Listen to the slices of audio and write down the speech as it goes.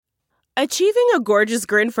Achieving a gorgeous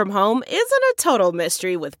grin from home isn't a total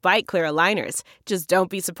mystery with Bite Clear aligners. Just don't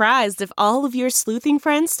be surprised if all of your sleuthing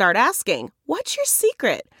friends start asking, "What's your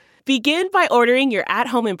secret?" Begin by ordering your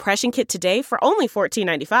at-home impression kit today for only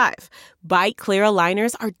 $14.95. Bite Clear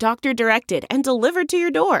aligners are doctor-directed and delivered to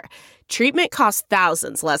your door. Treatment costs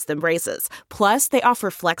thousands less than braces. Plus, they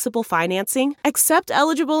offer flexible financing, accept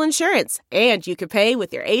eligible insurance, and you can pay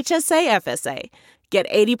with your HSA FSA. Get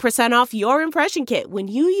 80% off your impression kit when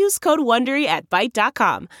you use code WONDERY at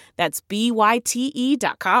Byte.com. That's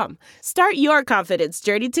BYTE.com. Start your confidence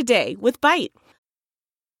journey today with Byte.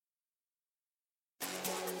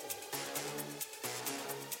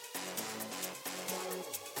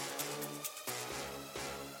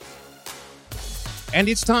 And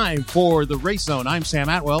it's time for the Race Zone. I'm Sam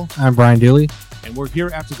Atwell. I'm Brian Dulle. And we're here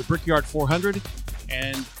after the Brickyard 400,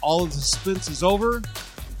 and all of the suspense is over.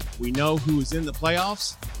 We know who is in the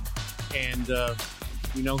playoffs, and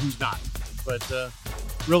we know who's not. But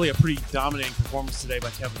really a pretty dominating performance today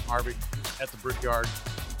by Kevin Harvick at the Brickyard.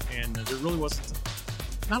 And there really wasn't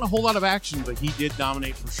not a whole lot of action, but he did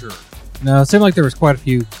dominate for sure. No, it seemed like there was quite a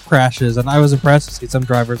few crashes, and I was impressed to see some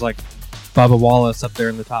drivers like Bubba Wallace up there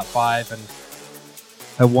in the top 5, and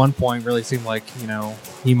at one point really seemed like,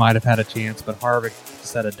 he might have had a chance, but Harvick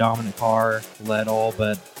just had a dominant car, led all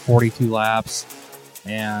but 42 laps.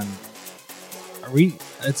 And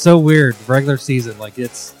it's so weird. Regular season, I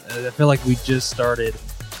feel like we just started.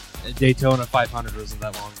 Daytona 500 wasn't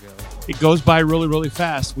that long ago. It goes by really, really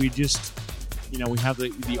fast. We just, we have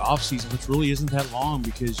the off season, which really isn't that long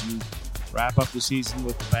because you wrap up the season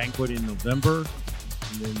with the banquet in November,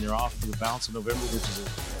 and then you're off for the balance of November, which is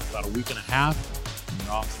about a week and a half. And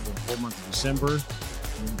you're off for the whole month of December.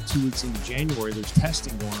 And then 2 weeks into January, there's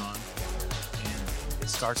testing going on. It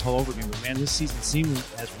starts all over again. But, man, this season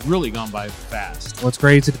has really gone by fast. What's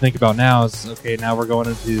crazy to think about now is, now we're going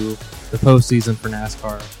into the postseason for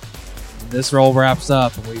NASCAR. And this roll wraps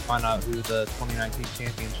up, and we find out who the 2019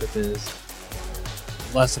 championship is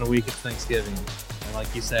less than a week of Thanksgiving. And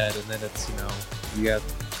like you said, and then it's, you got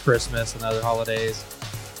Christmas and other holidays.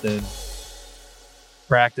 Then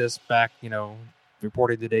practice back,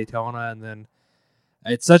 reporting to Daytona, and then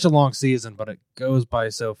it's such a long season, but it goes by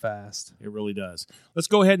so fast. It really does. Let's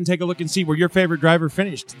go ahead and take a look and see where your favorite driver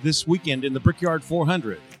finished this weekend in the Brickyard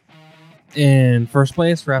 400. In first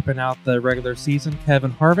place, wrapping out the regular season,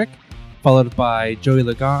 Kevin Harvick, followed by Joey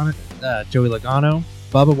Logano,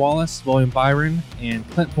 Bubba Wallace, William Byron, and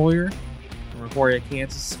Clint Boyer. From Emporia,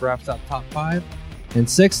 Kansas, wraps out top 5. In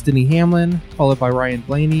 6th, Denny Hamlin, followed by Ryan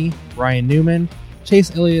Blaney, Ryan Newman,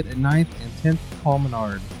 Chase Elliott at 9th, and 10th, Paul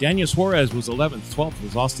Menard. Daniel Suarez was 11th. 12th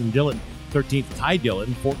was Austin Dillon. 13th, Ty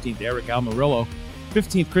Dillon. 14th, Eric Almirillo.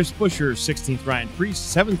 15th, Chris Buescher. 16th, Ryan Preece.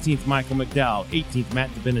 17th, Michael McDowell. 18th, Matt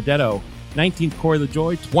DiBenedetto. 19th, Corey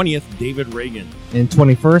LaJoie. 20th, David Reagan. In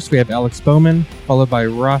 21st, we have Alex Bowman, followed by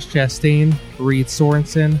Ross Chastain, Reed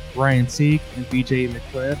Sorensen, Ryan Sieg, and BJ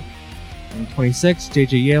McLeod. In 26th,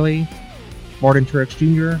 JJ Yeley, Martin Truex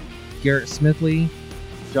Jr., Garrett Smithley,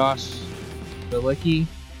 Josh Bilicki,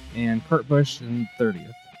 and Kurt Busch in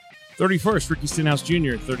 30th. 31st, Ricky Stenhouse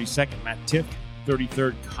Jr. 32nd, Matt Tiff.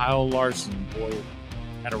 33rd, Kyle Larson. Boy,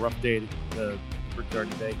 had a rough day at the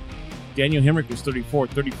Brickyard today. Daniel Hemrick was 34th.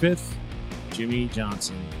 35th, Jimmie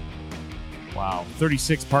Johnson. Wow.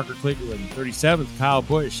 36th, Parker Cleveland. 37th, Kyle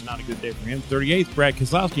Busch. Not a good day for him. 38th, Brad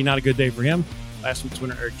Keselowski. Not a good day for him. Last week's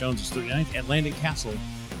winner, Eric Jones, is 39th. And Landon Castle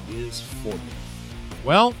is 40th.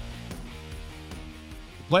 Well,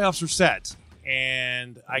 the playoffs are set.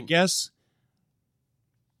 And I guess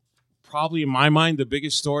probably in my mind, the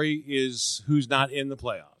biggest story is who's not in the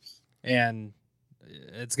playoffs. And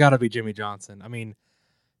it's got to be Jimmie Johnson. I mean,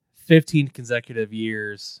 15 consecutive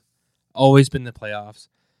years, always been in the playoffs.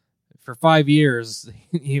 For 5 years,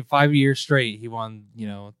 5 years straight, he won,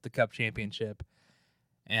 the Cup championship.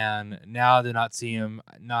 And now to not see him,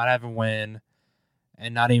 not have a win,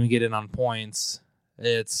 and not even get in on points,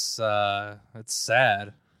 it's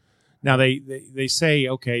sad. Now, they say,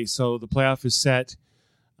 okay, so the playoff is set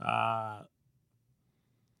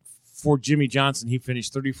for Jimmie Johnson. He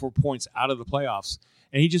finished 34 points out of the playoffs.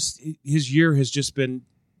 And his year has just been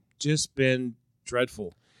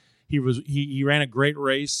dreadful. He ran a great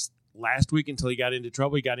race last week until he got into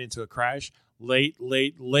trouble. He got into a crash late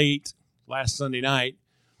last Sunday night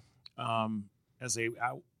as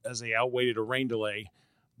they outwaited a rain delay.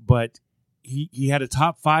 But he had a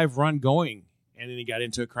top 5 run going. And then he got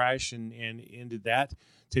into a crash and ended that.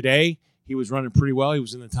 Today, he was running pretty well. He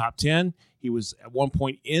was in the top 10. He was at one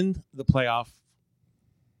point in the playoff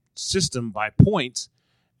system by points,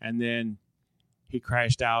 and then he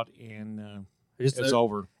crashed out and It's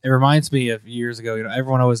over. It reminds me of years ago.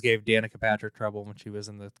 Everyone always gave Danica Patrick trouble when she was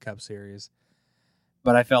in the Cup Series,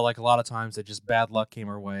 but I felt like a lot of times that just bad luck came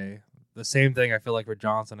her way. The same thing I feel like with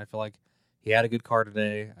Johnson. I feel like he had a good car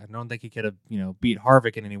today. I don't think he could have beat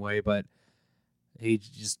Harvick in any way, but he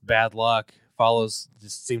just bad luck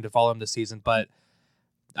just seemed to follow him this season. But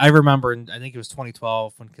I remember, I think it was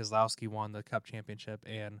 2012 when Keselowski won the Cup championship,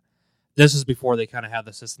 and this is before they kind of had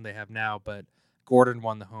the system they have now, but Gordon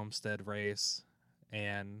won the Homestead race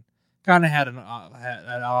and kind of had an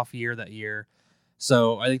off year that year.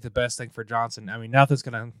 So I think the best thing for Johnson, nothing's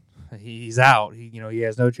going to, he's out. He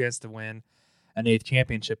has no chance to win an 8th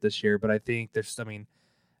championship this year, but I think the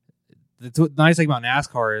nice thing about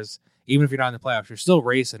NASCAR is even if you're not in the playoffs, you're still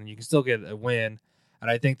racing and you can still get a win. And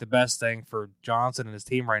I think the best thing for Johnson and his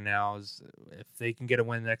team right now is if they can get a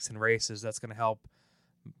win in the next 10 races, that's going to help,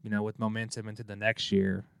 with momentum into the next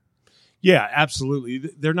year. Yeah, absolutely.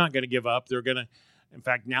 They're not going to give up. They're going to, in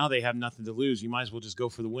fact, now they have nothing to lose. You might as well just go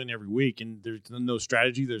for the win every week. And there's no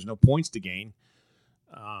strategy. There's no points to gain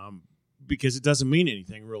because it doesn't mean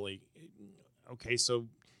anything really. Okay, so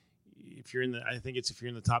if you're in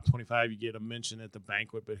the top 25, you get a mention at the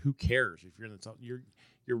banquet, but who cares if you're in the top?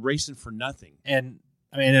 You're racing for nothing. And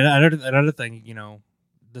another thing,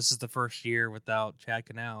 this is the first year without Chad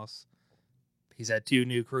Canals. He's had 2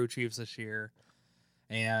 new crew chiefs this year,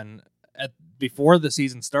 and before the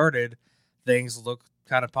season started, things looked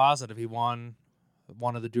kind of positive. He won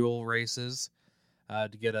one of the dual races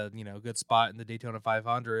to get a good spot in the Daytona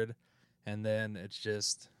 500, and then it's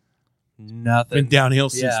just nothing. Been downhill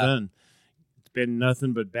since then. It's been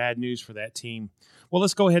nothing but bad news for that team. Well,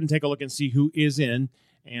 let's go ahead and take a look and see who is in,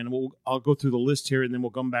 and I'll go through the list here, and then we'll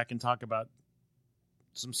come back and talk about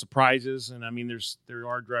some surprises. And there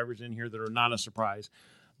are drivers in here that are not a surprise.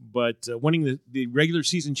 But winning the regular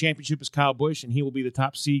season championship is Kyle Busch, and he will be the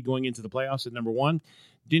top seed going into the playoffs at number 1.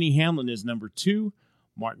 Denny Hamlin is number 2.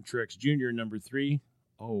 Martin Truex Jr. number 3.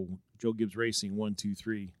 Oh, Joe Gibbs Racing 1, 2,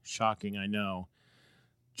 3. Shocking, I know.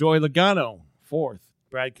 Joey Logano 4th.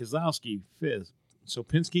 Brad Keselowski 5th. So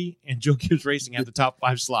Penske and Joe Gibbs Racing have the top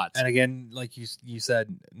 5 slots. And again, like you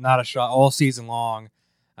said, not a shot all season long.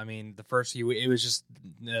 The first few, it was just,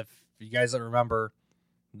 if you guys don't remember,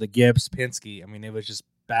 the Gibbs Penske. It was just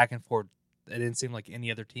back and forth. It didn't seem like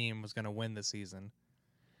any other team was going to win this season.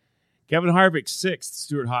 Kevin Harvick 6th,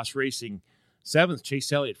 Stewart-Haas Racing 7th,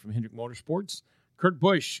 Chase Elliott from Hendrick Motorsports. Kurt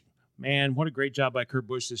Busch, man, what a great job by Kurt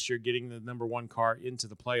Busch this year getting the number 1 car into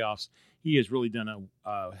the playoffs. He has really done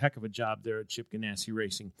a heck of a job there at Chip Ganassi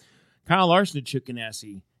Racing. Kyle Larson at Chip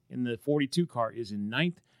Ganassi in the 42 car is in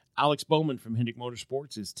 9th. Alex Bowman from Hendrick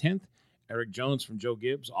Motorsports is 10th. Eric Jones from Joe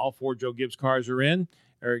Gibbs. All 4 Joe Gibbs cars are in.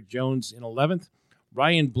 Eric Jones in 11th.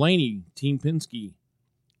 Ryan Blaney, Team Penske,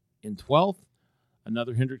 in 12th.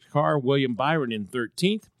 Another Hendrick car, William Byron in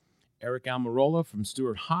 13th. Eric Almirola from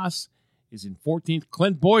Stewart-Haas is in 14th.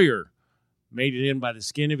 Clint Boyer made it in by the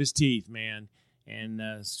skin of his teeth, man.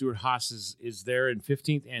 And Stewart-Haas is there in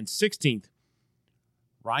 15th and 16th.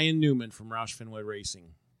 Ryan Newman from Roush Fenway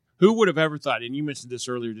Racing. Who would have ever thought, and you mentioned this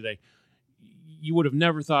earlier today, you would have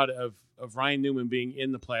never thought of Ryan Newman being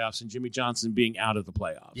in the playoffs and Jimmie Johnson being out of the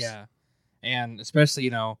playoffs. Yeah. And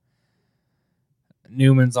especially,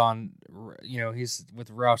 Newman's on, he's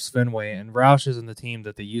with Roush Fenway, and Roush isn't the team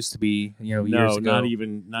that they used to be, years ago.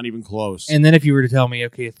 No, not even close. And then if you were to tell me,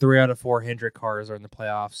 okay, 3 out of 4 Hendrick cars are in the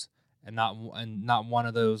playoffs, and not one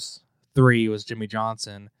of those 3 was Jimmie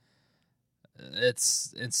Johnson,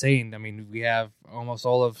 it's insane. We have almost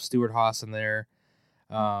all of Stewart-Haas in there.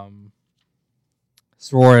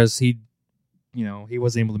 Suarez, he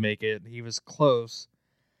wasn't able to make it. He was close.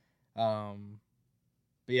 But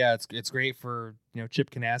yeah, it's great for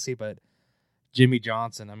Chip Ganassi, but Jimmie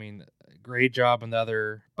Johnson, great job on the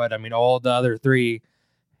other. But all the other 3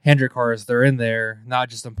 Hendrick cars, they're in there, not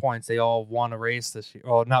just in points. They all won a race this year.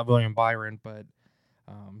 Well, not William Byron, but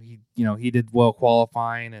he did well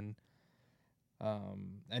qualifying, and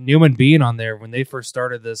Newman being on there when they first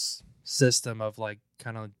started this system of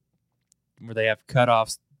kind of where they have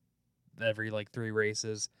cutoffs every 3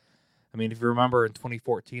 races. If you remember in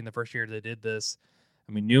 2014, the first year they did this,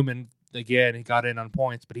 Newman, again, he got in on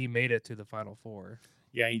points, but he made it to the Final 4.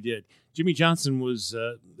 Yeah, he did. Jimmie Johnson was,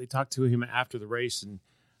 they talked to him after the race, and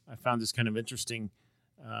I found this kind of interesting.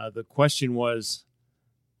 The question was,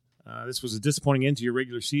 this was a disappointing end to your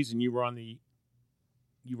regular season. You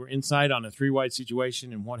were inside on a 3-wide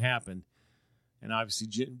situation, and what happened? And obviously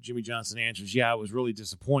Jimmie Johnson answers, yeah, it was really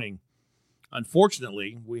disappointing.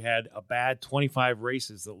 Unfortunately, we had a bad 25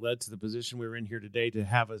 races that led to the position we were in here today to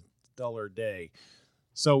have a stellar day.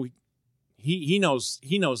 So he knows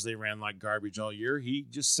they ran like garbage all year. He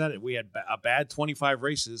just said it. We had a bad 25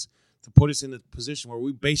 races to put us in the position where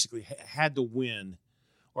we basically had to win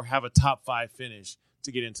or have a top 5 finish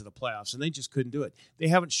to get into the playoffs, and they just couldn't do it. They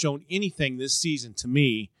haven't shown anything this season to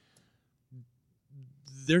me.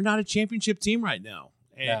 They're not a championship team right now.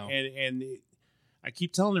 And I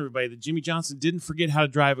keep telling everybody that Jimmie Johnson didn't forget how to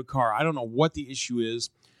drive a car. I don't know what the issue is.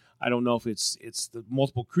 I don't know if it's the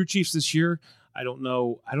multiple crew chiefs this year. I don't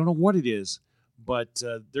know what it is. But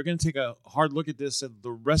they're going to take a hard look at this at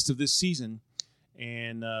the rest of this season,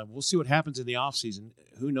 and we'll see what happens in the offseason.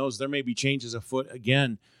 Who knows? There may be changes afoot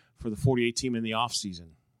again for the 48 team in the offseason.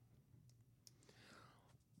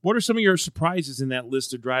 What are some of your surprises in that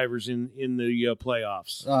list of drivers in the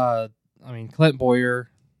playoffs? Clint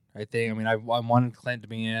Boyer, I think. I wanted Clint to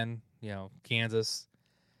be in. Kansas,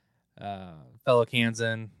 fellow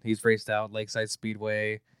Kansan. He's raced out Lakeside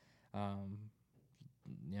Speedway.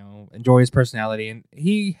 Enjoy his personality, and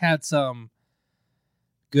he had some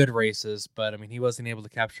good races, but he wasn't able to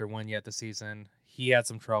capture one yet this season. He had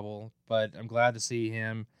some trouble, but I'm glad to see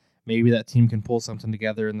him. Maybe that team can pull something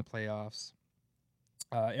together in the playoffs.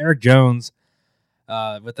 Eric Jones,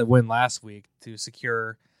 with the win last week to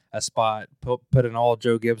secure a spot, put an all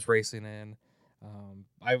Joe Gibbs Racing in.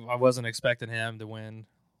 I wasn't expecting him to win.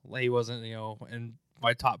 He wasn't, in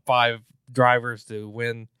my top 5 drivers to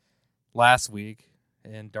win last week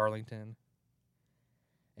in Darlington.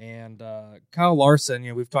 And Kyle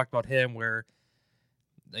Larson, we've talked about him where,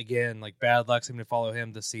 again, bad luck seemed to follow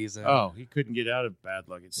him this season. Oh, he couldn't get out of bad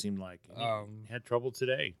luck, it seemed like. He had trouble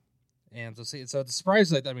today. And so the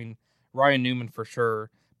surprise, Ryan Newman for sure.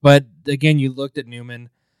 But again, you looked at Newman.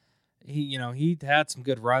 He had some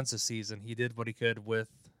good runs this season. He did what he could with,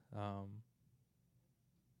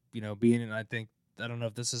 being in. I don't know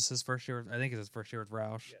if this is his first year. I think it's his first year with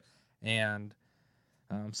Roush. Yes. And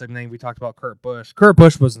same thing we talked about Kurt Busch. Kurt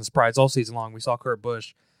Busch wasn't surprised all season long. We saw Kurt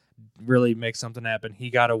Busch really make something happen. He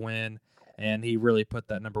got a win. And he really put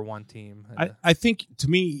that number 1 team. I think, to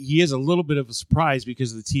me, he is a little bit of a surprise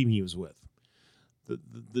because of the team he was with.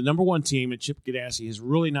 The number 1 team at Chip Ganassi has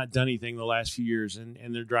really not done anything the last few years,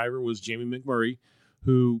 and their driver was Jamie McMurray,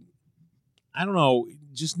 who, I don't know,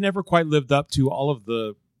 just never quite lived up to all of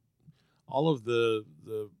the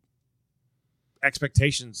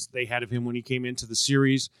expectations they had of him when he came into the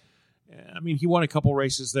series. He won a couple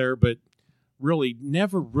races there, but really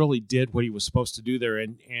never really did what he was supposed to do there,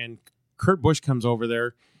 and Kurt Busch comes over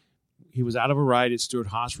there. He was out of a ride at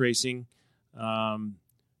Stewart-Haas Racing,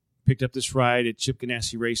 picked up this ride at Chip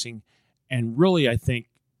Ganassi Racing, and really, I think,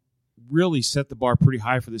 set the bar pretty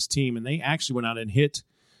high for this team. And they actually went out and hit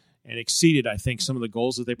and exceeded, I think, some of the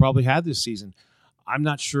goals that they probably had this season. I'm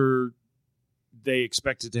not sure they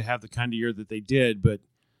expected to have the kind of year that they did, but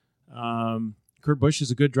Kurt Busch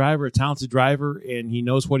is a good driver, a talented driver, and he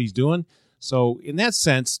knows what he's doing. So in that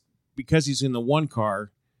sense, because he's in the 1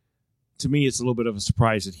 car, to me, it's a little bit of a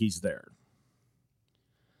surprise that he's there.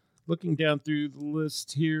 Looking down through the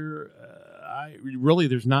list here,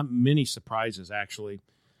 there's not many surprises, actually.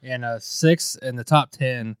 And 6 in the top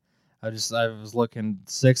 10, I was looking,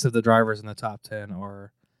 6 of the drivers in the top 10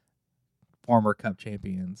 are former Cup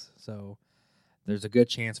champions. So there's a good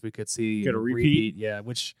chance we could see a repeat. Yeah,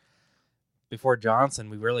 which before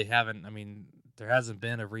Johnson, we really haven't. There hasn't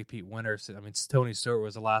been a repeat winner. Tony Stewart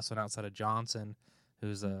was the last one outside of Johnson,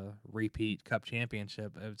 who's a repeat Cup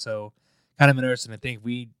championship. And so kind of interesting to think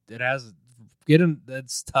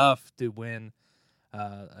it's tough to win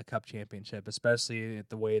a Cup championship, especially at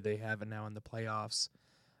the way they have it now in the playoffs.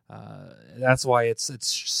 That's why it's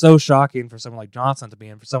so shocking for someone like Johnson to be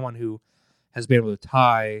in, for someone who has been able to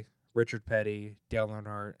tie Richard Petty, Dale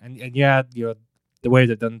Earnhardt, and the way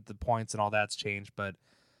they've done the points and all that's changed, but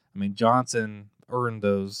Johnson earned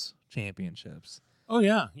those championships. Oh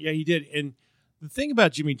yeah, he did. And the thing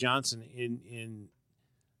about Jimmie Johnson, in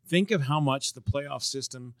think of how much the playoff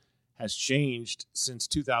system has changed since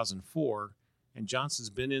 2004, and Johnson's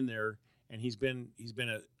been in there, and he's been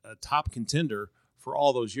a top contender for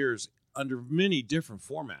all those years under many different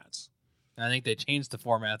formats. I think they changed the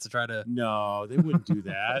format to try to. No, they wouldn't do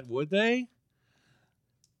that, would they?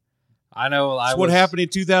 I know. That's what happened in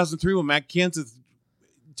 2003 when Matt Kenseth.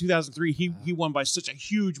 2003, he won by such a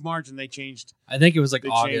huge margin. They changed. I think it was like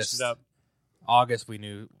August. Changed it up. August, we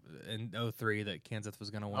knew in 2003 that Kenseth was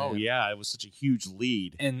going to win. Oh yeah, it was such a huge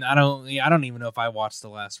lead. And I don't even know if I watched the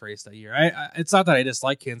last race that year. It's not that I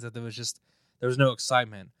dislike Kenseth. It was just there was no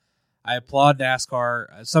excitement. I applaud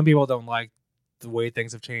NASCAR. Some people don't like the way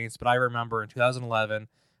things have changed, but I remember in 2011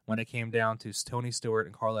 when it came down to Tony Stewart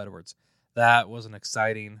and Carl Edwards. That was an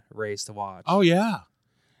exciting race to watch. Oh yeah,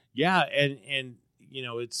 and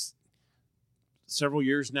it's several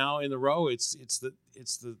years now in a row. It's the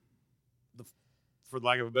for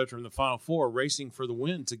lack of a better term, the Final Four racing for the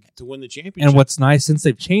win to win the championship. And what's nice, since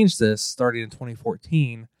they've changed this starting in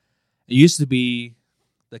 2014, it used to be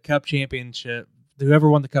the Cup championship. Whoever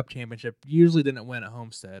won the Cup championship usually didn't win at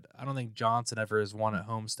Homestead. I don't think Johnson ever has won at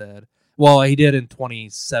Homestead. Well, he did in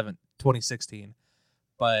 2016.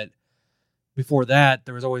 But before that,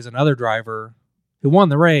 there was always another driver who won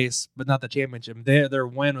the race, but not the championship. Their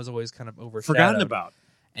win was always kind of overshadowed. Forgotten about.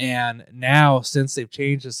 And now, since they've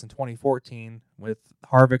changed this in 2014 with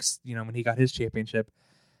Harvick's, when he got his championship,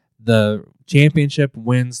 the championship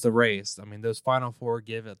wins the race. I mean, those Final Four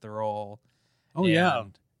give it their all. Oh, yeah.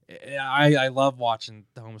 I love watching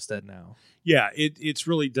the Homestead now. Yeah, it's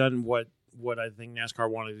really done what I think NASCAR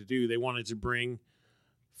wanted to do. They wanted to bring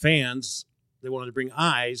fans, they wanted to bring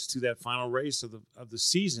eyes to that final race of the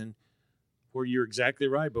season, where you're exactly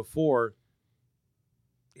right. Before,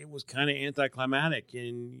 it was kind of anticlimactic,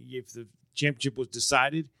 and if the championship was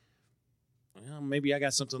decided, well, maybe I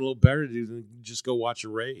got something a little better to do than just go watch a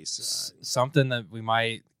race. Something that we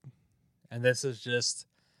might, and this is just,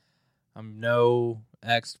 I'm no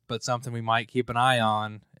ex, but something we might keep an eye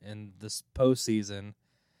on in this postseason.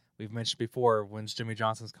 We've mentioned before, when's Jimmie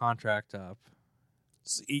Johnson's contract up?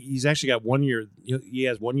 He's actually got 1 year. He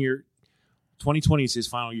has 1 year. 2020 is his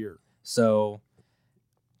final year. So,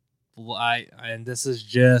 and this is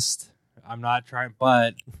just, I'm not trying,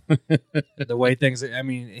 but the way things, I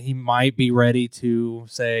mean, he might be ready to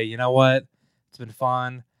say, you know what, it's been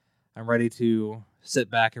fun. I'm ready to sit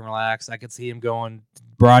back and relax. I could see him going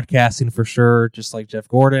broadcasting for sure, just like Jeff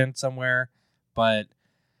Gordon somewhere. But,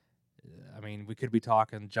 I mean, we could be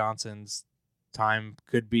talking Johnson's time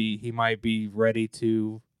could be, he might be ready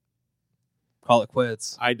to call it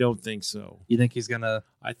quits. I don't think so. You think he's gonna?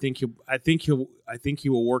 I think he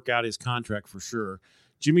will work out his contract for sure.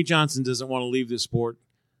 Jimmie Johnson doesn't want to leave this sport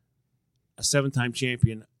a 7-time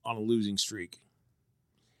champion on a losing streak.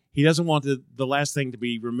 He doesn't want the last thing to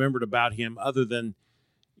be remembered about him, other than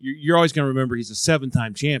you're always going to remember he's a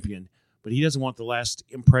 7-time champion, but he doesn't want the last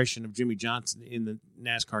impression of Jimmie Johnson in the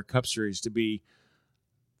NASCAR Cup Series to be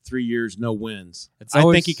 3 years, no wins. I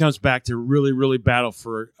think he comes back to really, really battle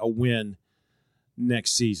for a win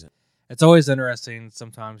next season. It's always interesting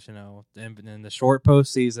sometimes, in the short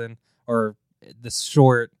postseason, or the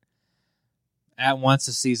short, once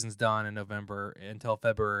the season's done in November until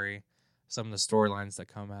February, some of the storylines that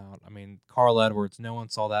come out. I mean, Carl Edwards, no one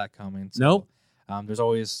saw that coming. So, nope. There's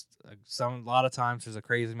always a lot of times there's a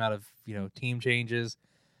crazy amount of, team changes.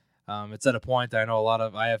 It's at a point that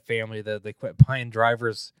I have family that they quit buying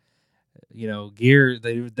drivers, gear.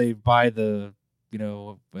 They buy the,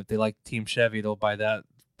 if they like Team Chevy, they'll buy that.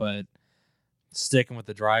 But sticking with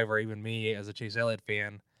the driver, even me as a Chase Elliott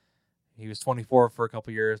fan, he was 24 for a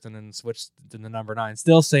couple years and then switched to the number 9.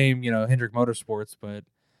 Still same, Hendrick Motorsports, but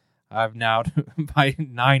I've now buy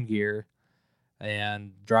 9 gear,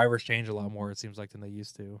 and drivers change a lot more, it seems like, than they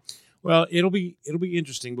used to. Well, it'll be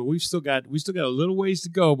interesting, but we've still got a little ways to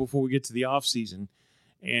go before we get to the off season,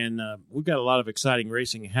 and we've got a lot of exciting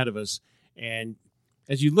racing ahead of us. And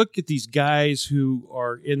as you look at these guys who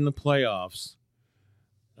are in the playoffs,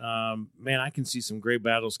 man, I can see some great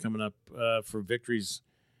battles coming up for victories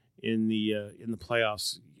in the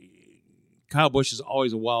playoffs. Kyle Busch is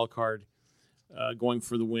always a wild card going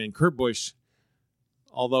for the win. Kurt Busch,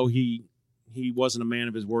 although he wasn't a man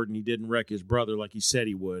of his word and he didn't wreck his brother like he said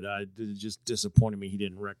he would, it just disappointed me he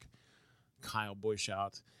didn't wreck Kyle Busch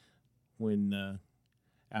out when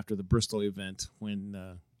after the Bristol event,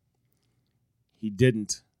 when he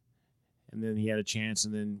didn't, and then he had a chance,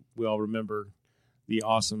 and then we all remember the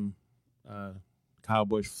awesome Kyle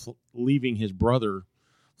Busch leaving his brother,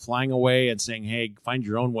 flying away and saying, hey, find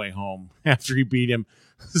your own way home, after he beat him.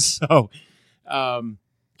 So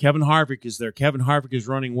Kevin Harvick is there. Kevin Harvick is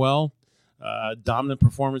running well. Dominant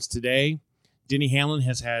performance today. Denny Hamlin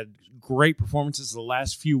has had great performances the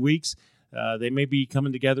last few weeks. They may be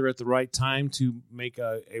coming together at the right time to make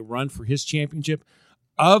a run for his championship.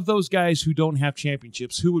 Of those guys who don't have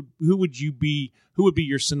championships, who would be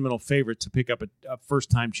your sentimental favorite to pick up a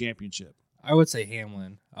first-time championship? I would say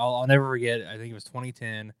Hamlin. I'll never forget, I think it was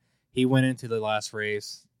 2010. He went into the last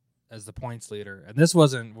race as the points leader. And this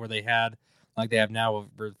wasn't where they had, like they have now,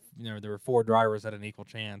 where there were 4 drivers at an equal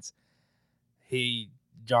chance.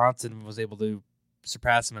 Johnson was able to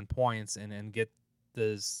surpass him in points and get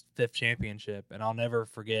his 5th championship. And I'll never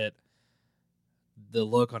forget the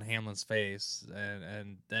look on Hamlin's face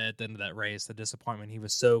and at the end of that race, the disappointment. He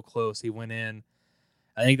was so close. He went in.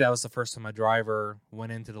 I think that was the first time a driver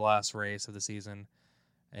went into the last race of the season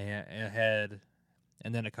ahead,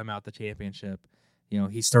 and then it come out the championship.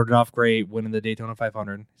 he started off great, winning the Daytona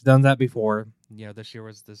 500. He's done that before. This year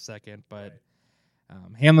was the second, but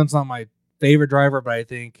Hamlin's not my favorite driver, but I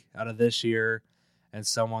think out of this year and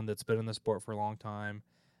someone that's been in the sport for a long time,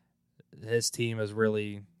 his team has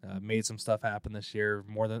really made some stuff happen this year,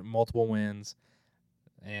 more than multiple wins.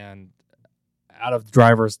 And out of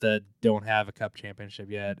drivers that don't have a Cup championship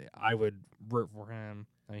yet, I would root for him.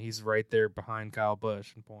 I mean, he's right there behind Kyle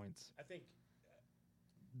Busch in points. I think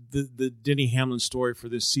the Denny Hamlin story for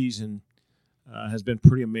this season has been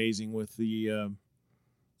pretty amazing with and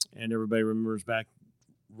everybody remembers back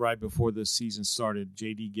right before the season started,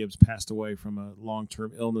 J.D. Gibbs passed away from a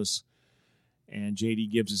long-term illness, and J.D.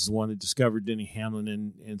 Gibbs is the one that discovered Denny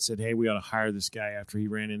Hamlin and said, hey, we ought to hire this guy after he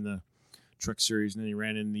ran in the Truck Series, and then he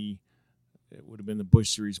ran in it would have been the Busch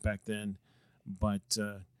Series back then, but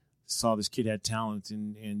saw this kid had talent,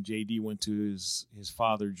 and J.D. went to his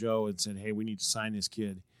father, Joe, and said, hey, we need to sign this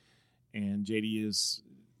kid. And J.D. has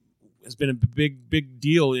been a big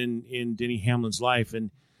deal in Denny Hamlin's life,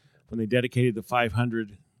 and when they dedicated the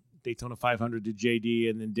Daytona 500 to J.D.,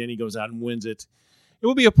 and then Denny goes out and wins it, it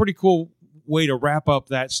would be a pretty cool way to wrap up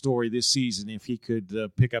that story this season if he could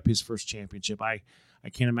pick up his first championship. I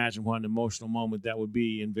can't imagine what an emotional moment that would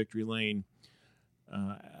be in Victory Lane,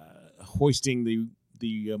 hoisting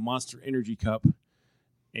the Monster Energy Cup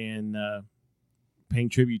and paying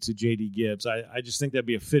tribute to J.D. Gibbs. I just think that'd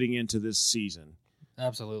be a fitting end to this season.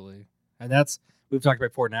 Absolutely. And we've talked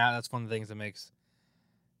about before now, that's one of the things that makes,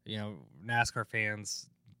 NASCAR fans,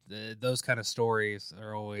 those kind of stories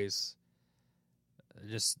are always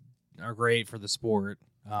are great for the sport.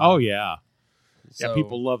 Oh, yeah. So,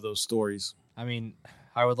 people love those stories. I mean,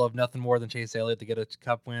 I would love nothing more than Chase Elliott to get a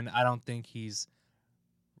Cup win. I don't think he's,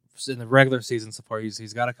 in the regular season so far,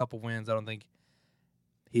 he's got a couple wins. I don't think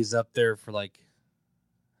he's up there for,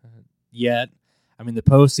 yet. I mean, the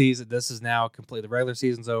postseason, this is now complete. The regular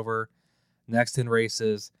season's over. Next 10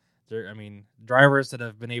 races. Drivers that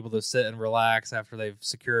have been able to sit and relax after they've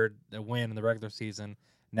secured a win in the regular season,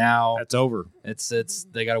 now that's over. It's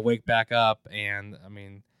they got to wake back up, and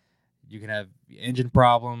you can have engine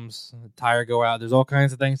problems, tire go out. There's all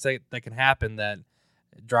kinds of things that can happen that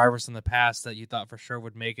drivers in the past that you thought for sure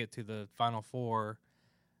would make it to the Final Four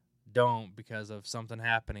don't because of something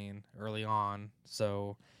happening early on.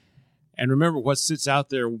 So, and remember what sits out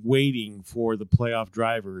there waiting for the playoff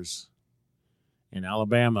drivers in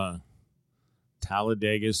Alabama,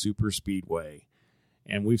 Talladega Superspeedway.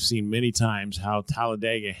 And we've seen many times how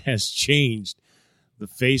Talladega has changed the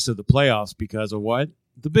face of the playoffs because of what?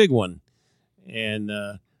 The big one. And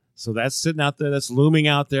so that's sitting out there. That's looming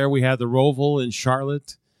out there. We have the Roval in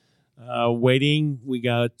Charlotte waiting. We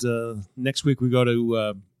got next week we go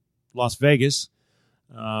to Las Vegas,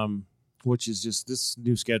 which is just this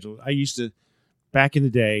new schedule. I used to, back in the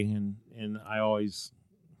day, and I always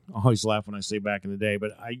laugh when I say back in the day,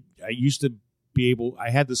 but I used to I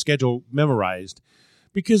had the schedule memorized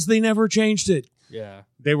because they never changed it. Yeah.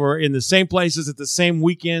 They were in the same places at the same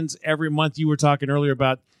weekends every month. You were talking earlier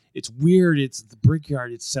about it's weird. It's the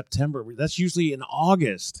Brickyard. It's September. That's usually in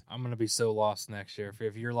August. I'm going to be so lost next year.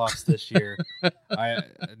 If you're lost this year,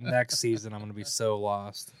 next season I'm going to be so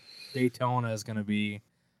lost. Daytona is going to be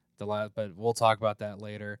the last, but we'll talk about that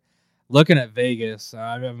later. Looking at Vegas,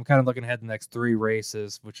 I'm kind of looking ahead to the next 3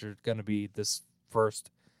 races, which are going to be this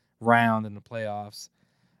first round in the playoffs.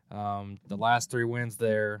 The last 3 wins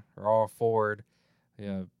there are all Ford.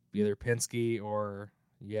 Either Penske or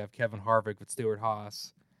you have Kevin Harvick with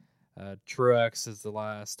Stewart-Haas. Truex is the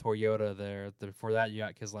last Toyota there. Before that, you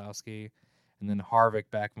got Keselowski, and then Harvick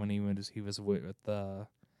back when he was with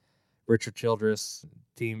Richard Childress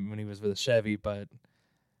team when he was with a Chevy. But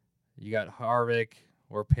you got Harvick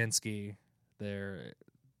or Penske there.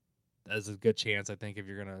 That's a good chance, I think, if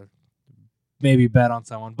you're gonna maybe bet on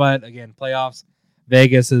someone. But again, playoffs.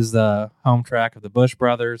 Vegas is the home track of the Busch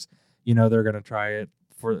brothers. They're gonna try it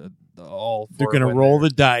for all. They're going to roll the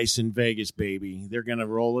dice in Vegas, baby. They're going to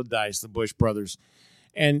roll the dice, the Busch brothers.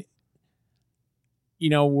 And,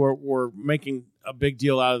 we're making a big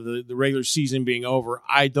deal out of the regular season being over.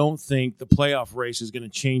 I don't think the playoff race is going to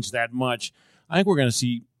change that much. I think we're going to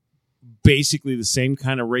see basically the same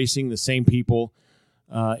kind of racing, the same people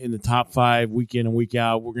in the top 5 week in and week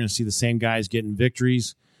out. We're going to see the same guys getting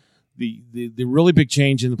victories. The really big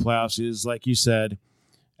change in the playoffs is, like you said,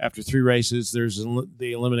 after 3 races,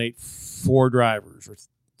 they eliminate 4 drivers, or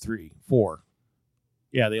 4.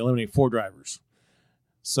 Yeah, they eliminate 4 drivers.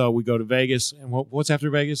 So we go to Vegas, and what's after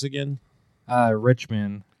Vegas again?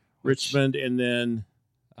 Richmond, and then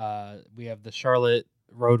we have the Charlotte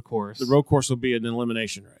road course. The road course will be an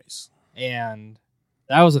elimination race, and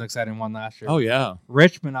That was an exciting one last year. Oh, yeah.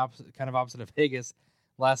 Richmond, kind of opposite of Vegas.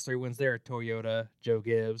 Last 3 wins there, Toyota, Joe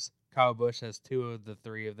Gibbs. Kyle Busch has 2 of the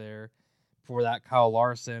 3 of there. Before that, Kyle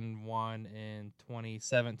Larson won in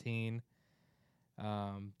 2017.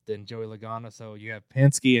 Then Joey Logano. So you have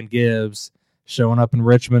Penske and Gibbs showing up in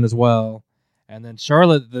Richmond as well. And then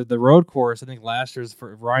Charlotte, the road course, I think last year's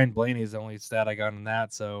for Ryan Blaney is the only stat I got on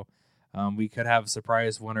that. So we could have a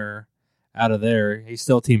surprise winner out of there. He's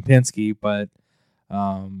still Team Penske, but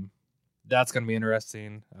that's going to be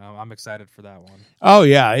interesting. I'm excited for that one. Oh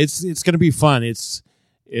yeah, it's going to be fun. It's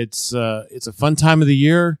a fun time of the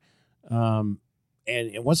year, and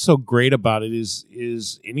what's so great about it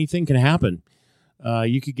is anything can happen.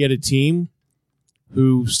 You could get a team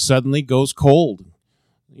who suddenly goes cold.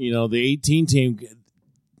 You know, the 18 team,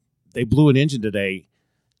 they blew an engine today.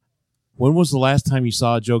 When was the last time you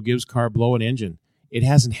saw a Joe Gibbs car blow an engine? It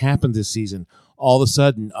hasn't happened this season. All of a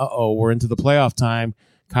sudden, we're into the playoff time.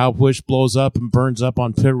 Kyle Busch blows up and burns up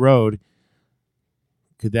on pit road.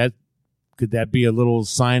 Could that be a little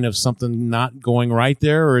sign of something not going right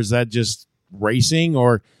there, or is that just racing?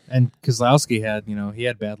 And Keselowski had, he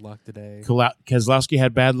had bad luck today. Keselowski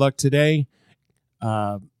had bad luck today.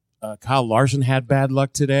 Kyle Larson had bad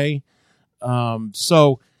luck today.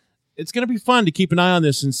 So it's going to be fun to keep an eye on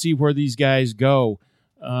this and see where these guys go.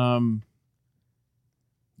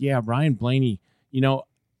 Yeah, Ryan Blaney.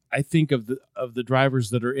 I think of the drivers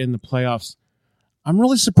that are in the playoffs. I'm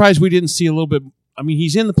really surprised we didn't see a little bit. I mean,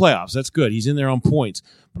 he's in the playoffs. That's good. He's in there on points.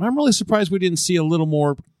 But I'm really surprised we didn't see a little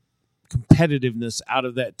more competitiveness out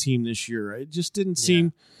of that team this year. It just didn't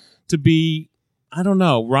seem to be. I don't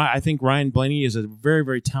know. I think Ryan Blaney is a very,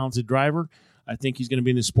 very talented driver. I think he's going to be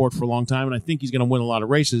in this sport for a long time, and I think he's going to win a lot of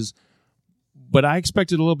races. But I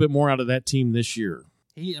expected a little bit more out of that team this year.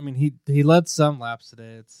 He led some laps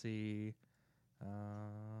today. Let's see.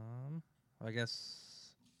 I guess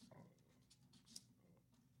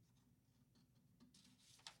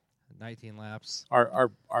 19 laps. Our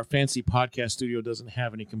fancy podcast studio doesn't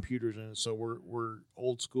have any computers in it, so we're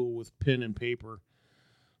old school with pen and paper.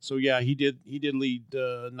 So yeah, he did lead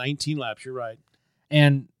 19 laps. You're right.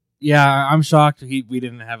 And yeah, I'm shocked we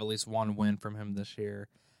didn't have at least one win from him this year.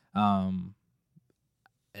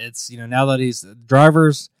 It's now that he's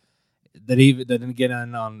drivers that didn't get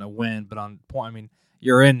in on a win, but on point. I mean,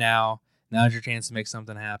 you're in now. Now's your chance to make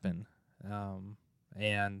something happen,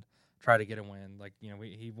 and try to get a win. Like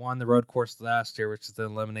he won the road course last year, which is the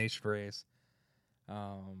elimination race.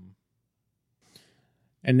 And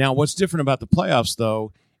now, what's different about the playoffs,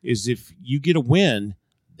 though, is if you get a win,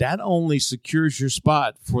 that only secures your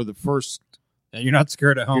spot for the first. And you're not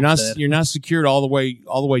secured at home. You're not secured all the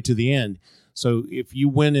way to the end. So if you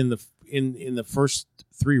win in the first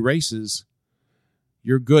 3 races,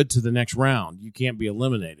 you're good to the next round. You can't be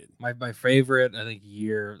eliminated. My favorite, I think,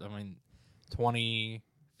 year.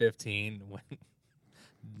 2015 when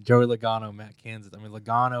Joey Logano met Kansas.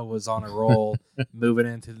 Logano was on a roll, moving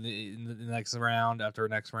into the next round after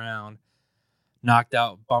next round.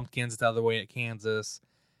 Bumped Kansas out of the way at Kansas,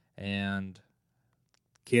 and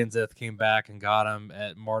Kansas came back and got him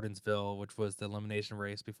at Martinsville, which was the elimination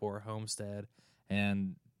race before Homestead,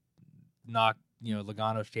 and knocked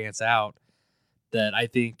Logano's chance out. That I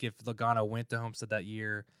think if Logano went to Homestead that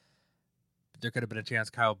year, there could have been a chance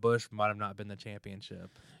Kyle Busch might have not been the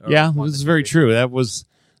championship. Yeah, this is very true. That was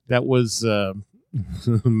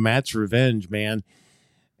Matt's revenge, man,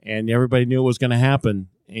 and everybody knew it was going to happen,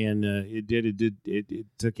 and it did. It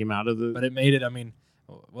took him out of the. But it made it.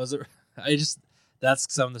 Was it?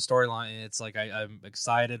 That's some of the storyline. It's like I'm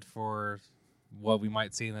excited for what we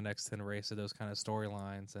might see in the next 10 races, those kind of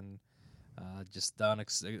storylines, and just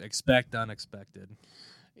expect unexpected.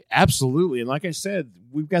 Absolutely, and like I said,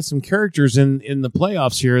 we've got some characters in the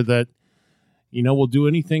playoffs here that will do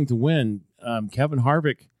anything to win. Kevin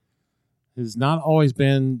Harvick has not always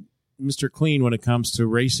been Mr. Clean when it comes to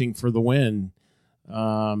racing for the win.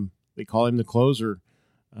 They call him the closer.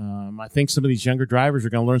 I think some of these younger drivers are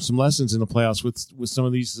going to learn some lessons in the playoffs with some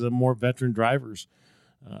of these more veteran drivers.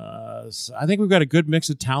 So I think we've got a good mix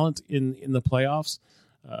of talent in the playoffs,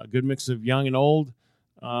 a good mix of young and old.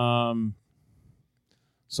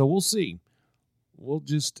 So we'll see. We'll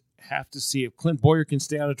just have to see if Clint Boyer can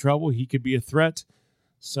stay out of trouble. He could be a threat.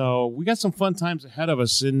 So we got some fun times ahead of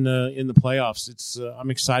us in the playoffs. I'm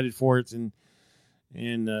excited for it, and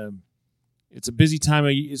it's a busy time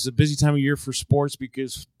of year for sports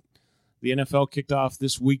because the NFL kicked off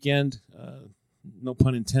this weekend. No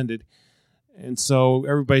pun intended. And so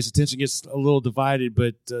everybody's attention gets a little divided,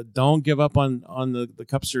 but don't give up on the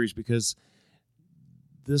Cup Series because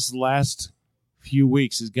this last few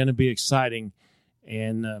weeks is going to be exciting,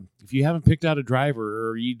 And if you haven't picked out a driver,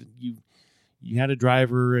 or you had a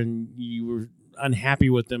driver and you were unhappy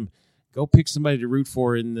with them, go pick somebody to root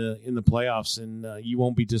for in the playoffs, and you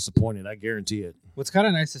won't be disappointed. I guarantee it. What's kind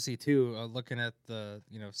of nice to see too, looking at the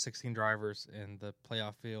 16 drivers in the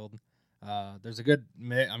playoff field. There's a good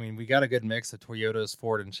mix. I mean, we got a good mix of Toyotas,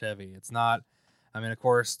 Ford, and Chevy. It's not. I mean, of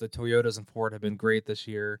course, the Toyotas and Ford have been great this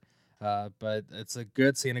year, but it's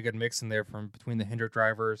seeing a good mix in there from between the Hendrick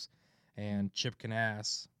drivers and Chip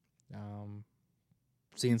Ganassi.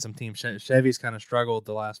 Seeing some teams. Chevy's kind of struggled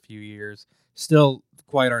the last few years. Still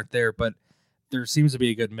quite aren't there, but there seems to be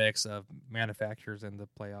a good mix of manufacturers in the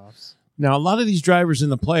playoffs. Now, a lot of these drivers in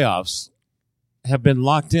the playoffs have been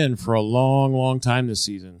locked in for a long, long time this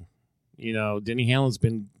season. Denny Hamlin's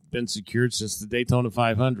been secured since the Daytona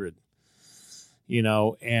 500.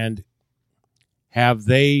 And have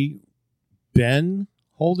they been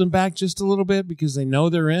holding back just a little bit because they know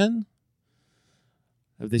they're in?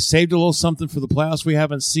 Have they saved a little something for the playoffs we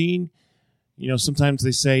haven't seen? Sometimes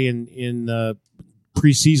they say in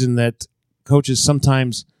preseason that coaches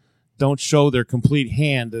sometimes don't show their complete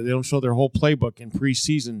hand. They don't show their whole playbook in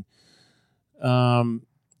preseason.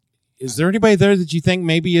 Is there anybody there that you think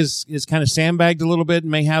maybe is kind of sandbagged a little bit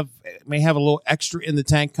and may have a little extra in the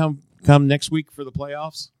tank come next week for the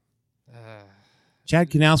playoffs?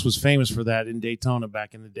 Chad Knaus was famous for that in Daytona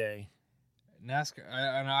back in the day. NASCAR,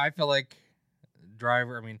 I feel like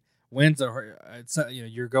driver. I mean, wins are.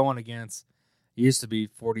 You're going against. It used to be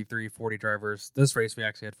 40 drivers. This race we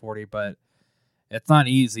actually had 40, but it's not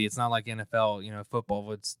easy. It's not like NFL.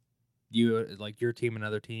 Football. It's like your team,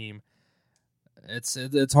 another team.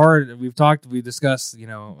 It's hard. We discussed,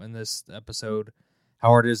 in this episode, how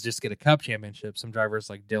hard it is just to get a Cup championship. Some drivers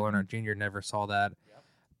like Dale Earnhardt Jr. never saw that. Yep.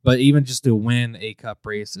 But even just to win a Cup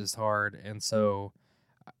race is hard. And so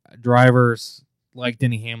drivers like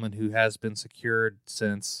Denny Hamlin, who has been secured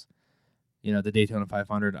since, the Daytona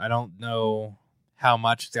 500, I don't know how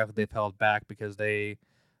much exactly they've held back because they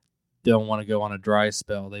don't want to go on a dry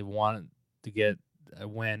spell. They want to get a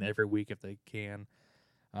win every week if they can.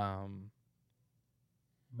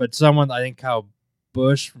 But someone, I think Kyle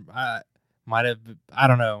Busch might have, I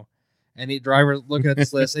don't know. Any driver looking at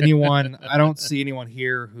this list, anyone, I don't see anyone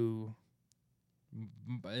here who,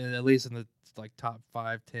 at least in the top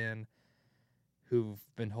 5, 10, who've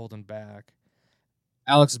been holding back.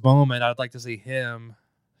 Alex Bowman, I'd like to see him,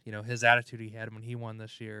 his attitude he had when he won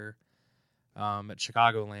this year at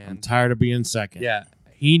Chicagoland. I'm tired of being second. Yeah,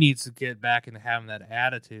 he needs to get back into having that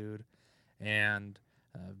attitude. And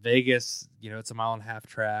Vegas, it's a 1.5 mile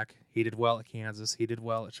track. He did well at Kansas. He did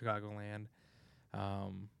well at Chicagoland.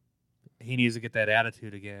 He needs to get that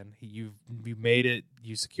attitude again. You made it.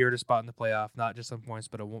 You secured a spot in the playoff, not just some points,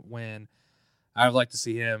 but a win. I would like to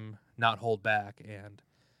see him not hold back and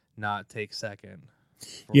not take second.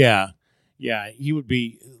 Yeah, he would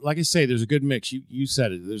be, like I say, there's a good mix. You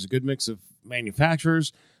said it. There's a good mix of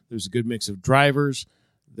manufacturers. There's a good mix of drivers.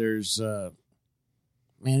 There's,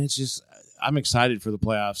 it's just, I'm excited for the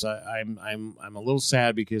playoffs. I'm a little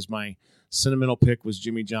sad because my sentimental pick was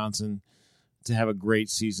Jimmie Johnson to have a great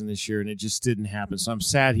season this year, and it just didn't happen. So I'm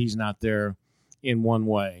sad he's not there in one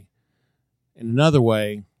way. In another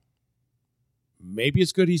way, maybe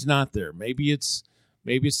it's good he's not there. Maybe it's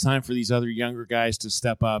time for these other younger guys to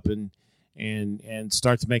step up and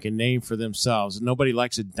start to make a name for themselves. And nobody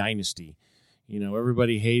likes a dynasty.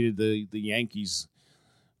 Everybody hated the Yankees,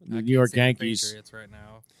 the New York Yankees. The Patriots right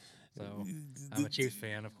now. So I'm a Chiefs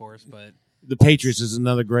fan, of course, but the Patriots is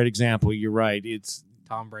another great example. You're right. It's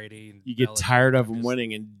Tom Brady. You get tired of them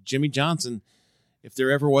winning, and Jimmie Johnson. If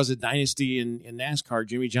there ever was a dynasty in NASCAR,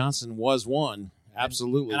 Jimmie Johnson was one.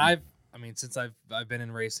 Absolutely. And since I've been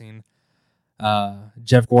in racing,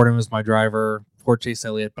 Jeff Gordon was my driver, poor Chase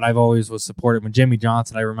Elliott, but I've always was supportive. When Jimmie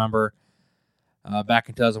Johnson, I remember back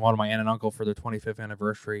in 2001, my aunt and uncle for their 25th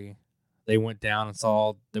anniversary, they went down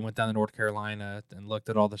to North Carolina and looked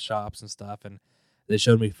at all the shops and stuff, and they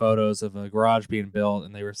showed me photos of a garage being built,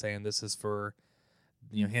 and they were saying this is for,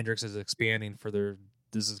 Hendricks is expanding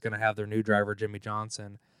this is going to have their new driver, Jimmie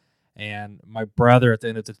Johnson. And my brother, at the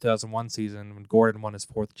end of the 2001 season, when Gordon won his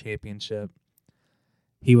 4th championship,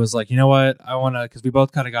 he was like, you know what, I want to, because we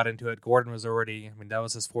both kind of got into it. Gordon was already, that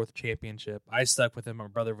was his 4th championship. I stuck with him. My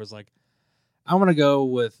brother was like, I want to go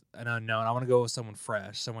with an unknown. I want to go with someone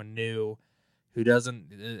fresh, someone new who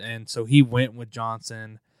doesn't. And so he went with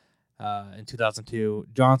Johnson in 2002.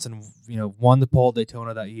 Johnson, won the pole at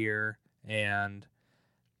Daytona that year. And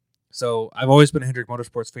so I've always been a Hendrick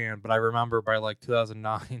Motorsports fan, but I remember by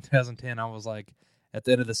 2009, 2010, I was like, at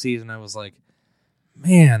the end of the season, I was like,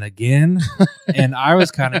 man, again? And I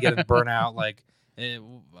was kind of getting burnt out.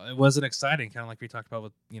 it wasn't exciting, kind of like we talked about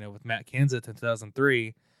with Matt Kenseth in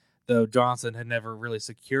 2003. Though Johnson had never really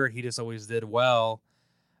secured, he just always did well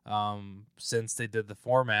since they did the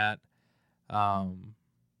format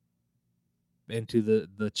into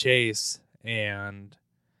the chase, and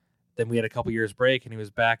then we had a couple years break, and he was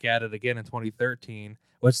back at it again in 2013,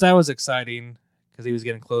 which that was exciting because he was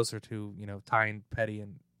getting closer to tying Petty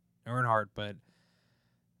and Earnhardt, but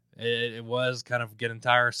it was kind of getting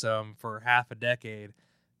tiresome for half a decade.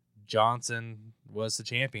 Johnson was the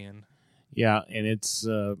champion. Yeah, and it's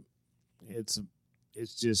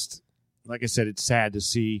just, like I said, it's sad to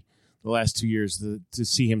see the last 2 years to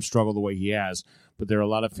see him struggle the way he has. But there are a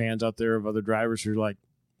lot of fans out there of other drivers who are like,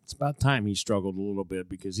 it's about time he struggled a little bit,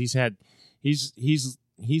 because he's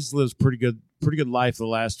lived pretty good life the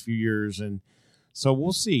last few years, and so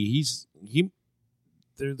we'll see.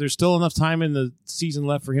 There's still enough time in the season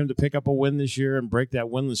left for him to pick up a win this year and break that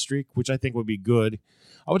winless streak, which I think would be good.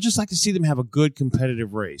 I would just like to see them have a good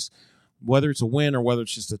competitive race, whether it's a win or whether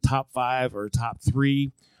it's just a top 5 or a top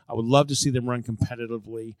 3. I would love to see them run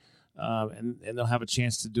competitively, and they'll have a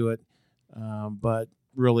chance to do it. But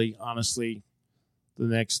really, honestly, the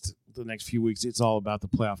next few weeks, it's all about the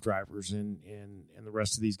playoff drivers, and the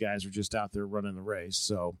rest of these guys are just out there running the race.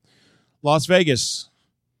 So, Las Vegas,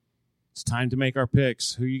 it's time to make our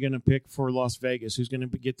picks. Who are you going to pick for Las Vegas? Who's going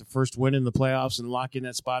to get the first win in the playoffs and lock in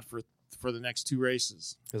that spot for the next 2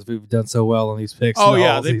 races? Because we've done so well on these picks. Oh,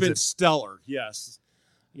 yeah, they've been stellar, yes.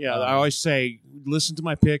 Yeah, I always say, listen to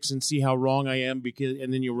my picks and see how wrong I am,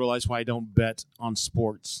 and then you'll realize why I don't bet on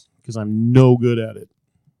sports, because I'm no good at it.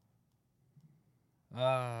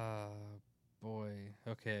 Boy.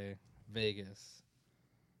 Okay, Vegas.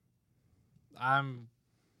 I'm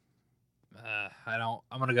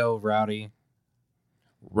going to go Rowdy.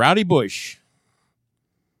 Rowdy Busch.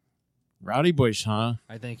 Rowdy Busch, huh?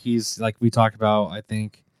 I think he's, like we talked about, I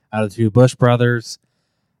think out of the 2 Busch brothers,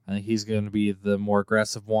 I think he's going to be the more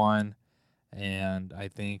aggressive one, and I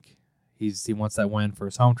think he wants that win for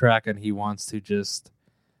his home track, and he wants to just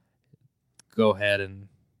go ahead and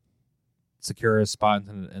secure his spot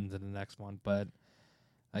into the next one. But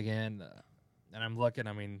again, and I'm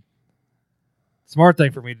looking, smart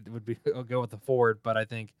thing for me would be I'll go with the Ford, but I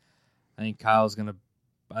think Kyle's going to,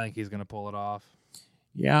 I think he's going to pull it off.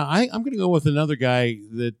 Yeah, I'm going to go with another guy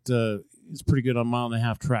that is pretty good on 1.5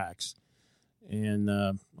 mile tracks. And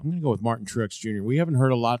I'm going to go with Martin Truex Jr. We haven't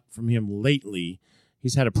heard a lot from him lately.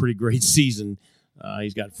 He's had a pretty great season.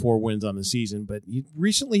 He's got 4 wins on the season, but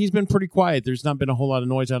recently he's been pretty quiet. There's not been a whole lot of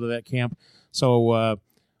noise out of that camp. So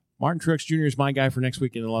Martin Truex Jr. is my guy for next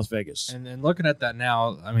weekend in Las Vegas. And looking at that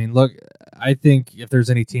now, I think if there's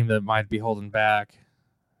any team that might be holding back,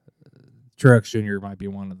 Truex Jr. might be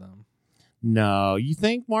one of them. No, you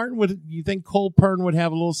think Cole Pern would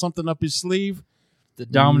have a little something up his sleeve? The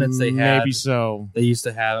dominance they had, maybe so. They used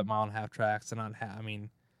to have at 1.5 mile tracks, and I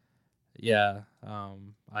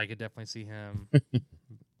could definitely see him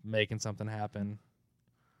making something happen.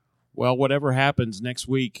 Well, whatever happens next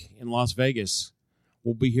week in Las Vegas,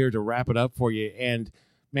 we'll be here to wrap it up for you. And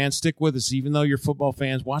man, stick with us, even though you're football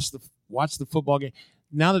fans. Watch the football game.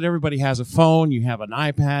 Now that everybody has a phone, you have an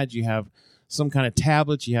iPad, you have some kind of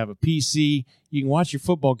tablet, you have a PC, you can watch your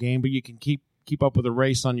football game, but you can keep up with the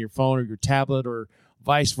race on your phone or your tablet or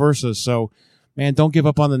vice versa. So, man, don't give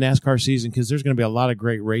up on the NASCAR season, because there's going to be a lot of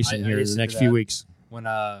great racing here in the next few weeks. When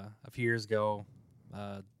a few years ago,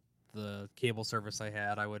 the cable service I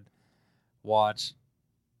had, I would watch.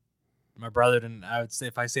 My brother didn't. I would say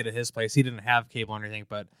if I stayed at his place, he didn't have cable or anything,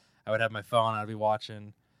 but I would have my phone. I'd be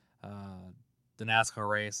watching the NASCAR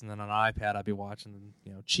race, and then on an iPad, I'd be watching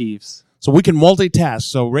Chiefs. So we can multitask.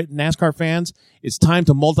 So NASCAR fans, it's time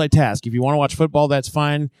to multitask. If you want to watch football, that's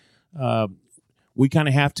fine. We kind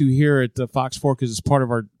of have to here at Fox 4 because it's part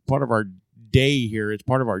of our day here. It's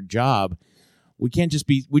part of our job. We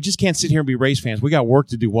just can't sit here and be race fans. We got work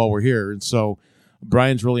to do while we're here, and so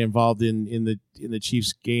Brian's really involved in the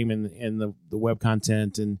Chiefs game and the web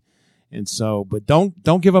content and so. But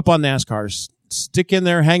don't give up on NASCAR. Stick in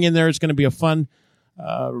there, hang in there. It's going to be a fun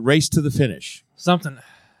race to the finish. Something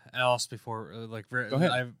else before go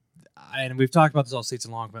ahead. And we've talked about this all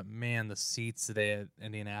season long, but man, the seats today at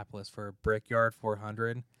Indianapolis for Brickyard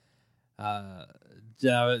 400. When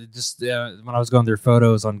I was going through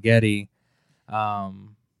photos on Getty, the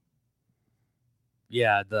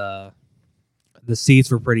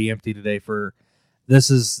seats were pretty empty today. This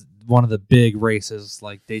is one of the big races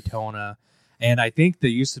like Daytona, and I think there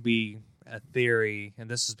used to be a theory, and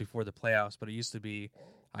this is before the playoffs, but it used to be.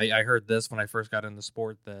 I heard this when I first got into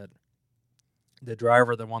sport that the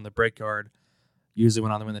driver that won the Brickyard usually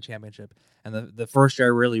went on to win the championship. And the first year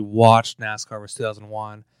I really watched NASCAR was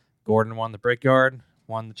 2001. Gordon won the Brickyard,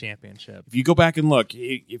 won the championship. If you go back and look,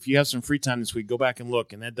 if you have some free time this week, go back and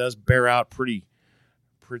look, and that does bear out pretty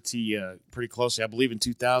closely. I believe in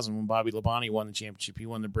 2000 when Bobby Labonte won the championship, he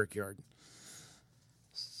won the Brickyard.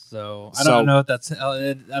 So I don't know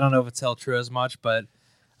if it's held true as much, but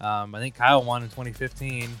I think Kyle won in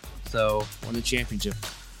 2015. So won the championship.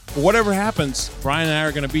 But whatever happens, Brian and I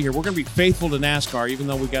are going to be here. We're going to be faithful to NASCAR, even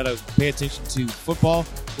though we got to pay attention to football.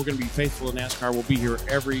 We're going to be faithful to NASCAR. We'll be here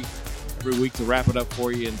every week to wrap it up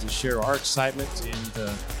for you and to share our excitement and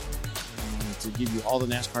to give you all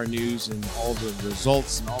the NASCAR news and all the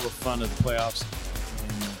results and all the fun of the playoffs.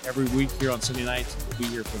 And every week here on Sunday night, we'll be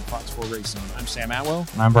here for the Fox 4 Race Zone. I'm Sam Atwell.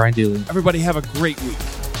 And I'm Brian Dulle. Everybody have a great week.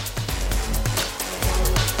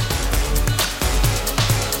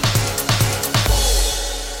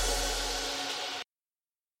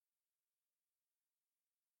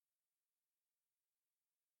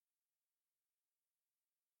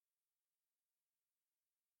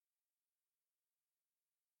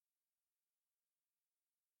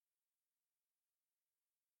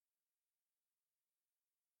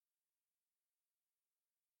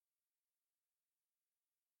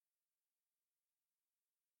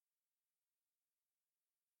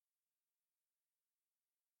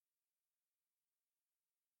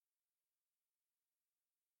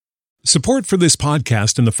 Support for this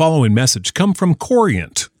podcast and the following message come from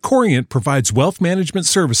Corient. Corient provides wealth management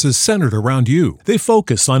services centered around you. They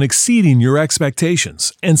focus on exceeding your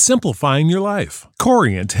expectations and simplifying your life.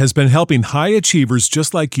 Corient has been helping high achievers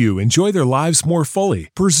just like you enjoy their lives more fully,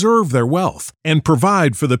 preserve their wealth, and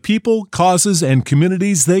provide for the people, causes, and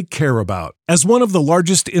communities they care about. As one of the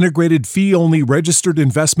largest integrated fee-only registered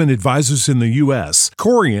investment advisors in the U.S.,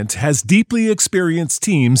 Corient has deeply experienced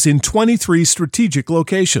teams in 23 strategic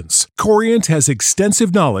locations. Corient has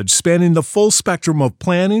extensive knowledge spanning the full spectrum of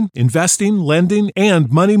planning, investing, lending, and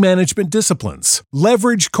money management disciplines.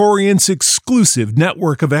 Leverage Corient's exclusive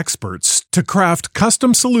network of experts to craft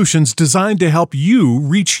custom solutions designed to help you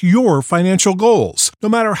reach your financial goals, no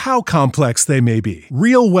matter how complex they may be.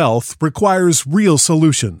 Real wealth requires real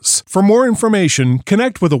solutions. For more information,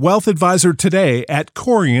 connect with a wealth advisor today at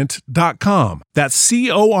Corient.com. That's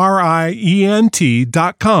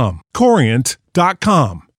Corient.com. Corient.com.